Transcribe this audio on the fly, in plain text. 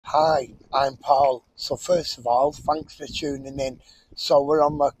Hi, I'm Paul. So first of all, thanks for tuning in. So we're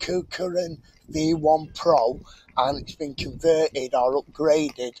on my KuKirin V1 Pro and it's been converted or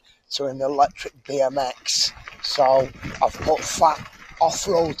upgraded to an electric BMX. So I've put fat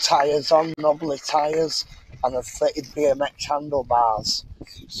off-road tyres on, knobbly tyres, and I've fitted BMX handlebars.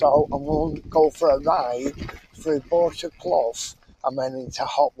 So I'm going to go for a ride through Borcher Clough and then into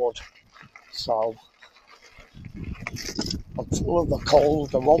HopWood. So I'm full of the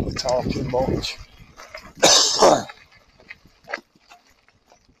cold, I won't be talking much.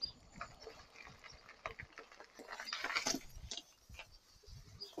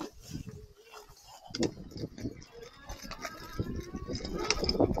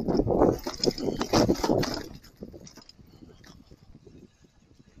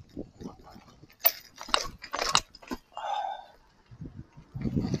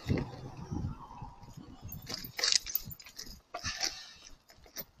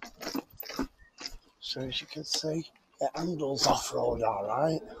 So as you can see, it handles off-road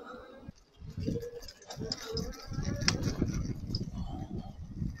alright.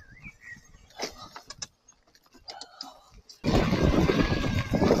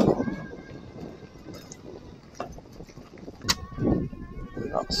 We're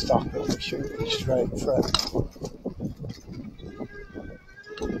not stopping, we're shooting straight through.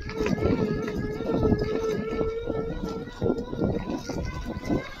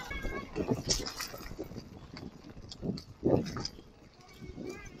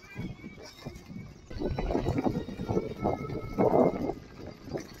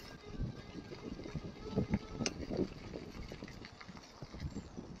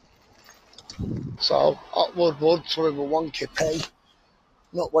 So, HopWood Woods with a wonky P.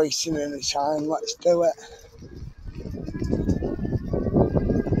 Not wasting any time, let's do it.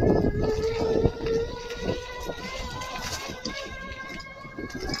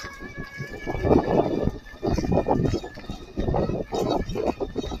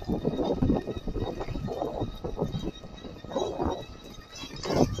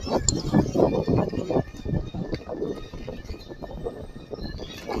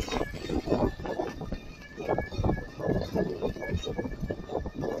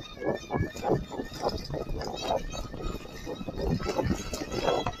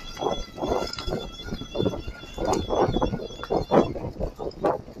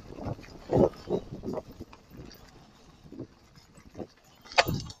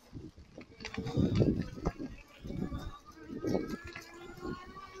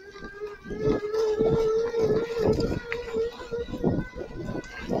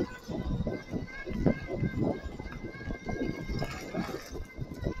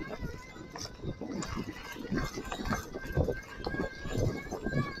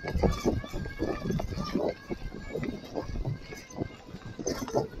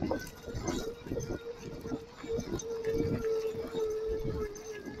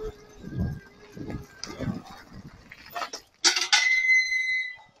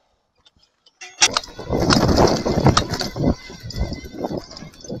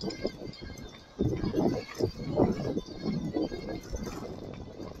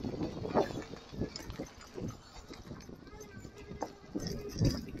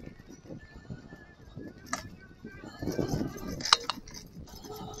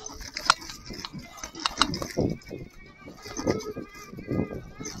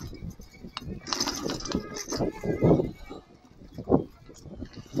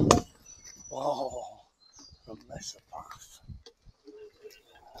 Whoa, a mess of path.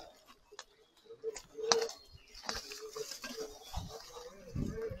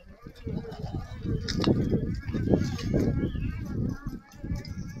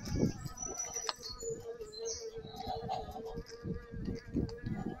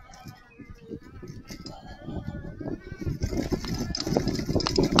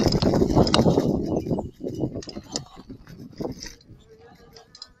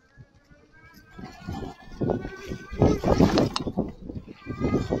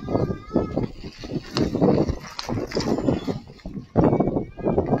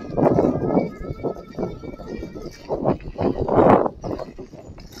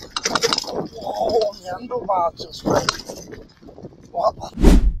 Whoa, the handlebar just went. What the?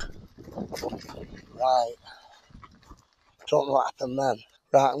 Right, don't know what happened then.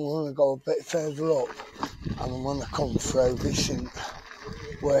 Right, I'm going to go a bit further up and I'm going to come through. This isn't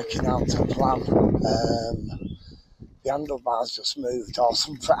working out to plan. The handlebars just moved or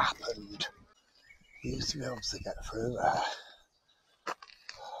something happened. You used to be able to get through there.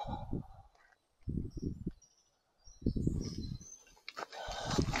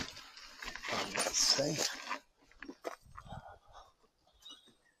 Let's see.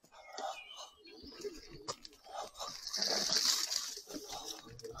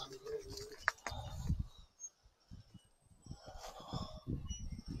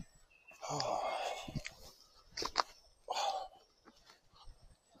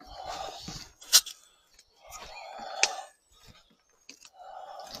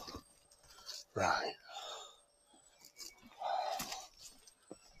 Right.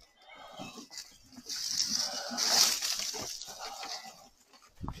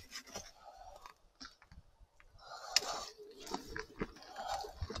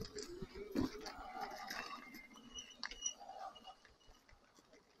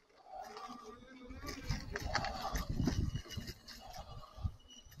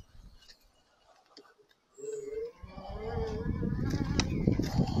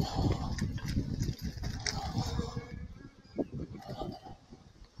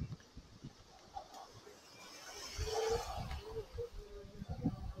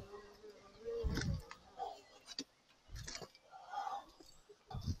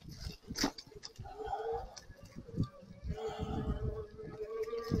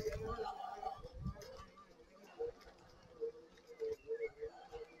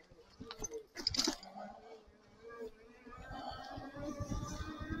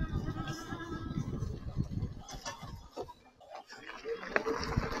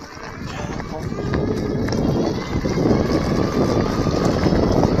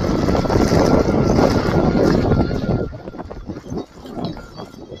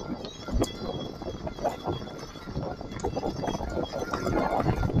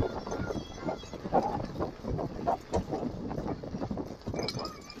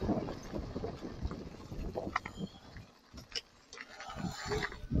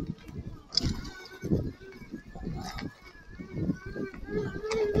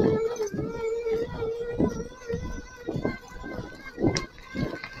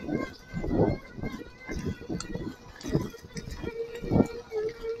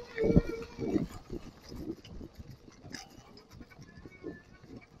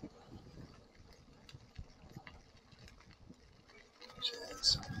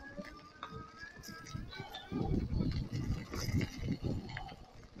 Cheers.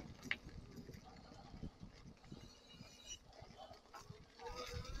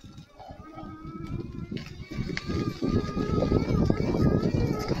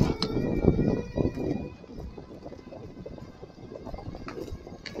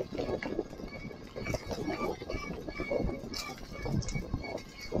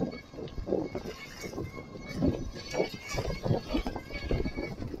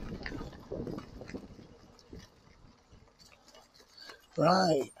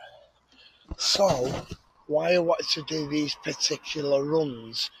 Right. So, why I wanted to do these particular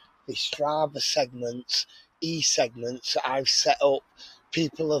runs, these Strava segments, e-segments that I've set up,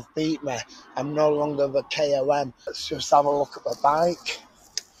 people have beat me. I'm no longer the KOM. Let's just have a look at the bike,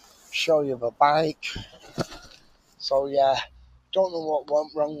 show you the bike. So yeah, don't know what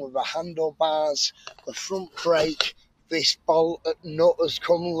went wrong with the handlebars, the front brake. This bolt nut has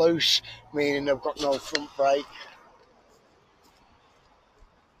come loose, meaning I've got no front brake.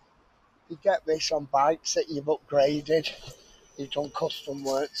 You get this on bikes that you've upgraded, you've done custom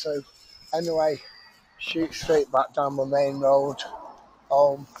work to. Anyway, shoot straight back down the main road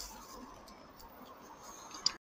home.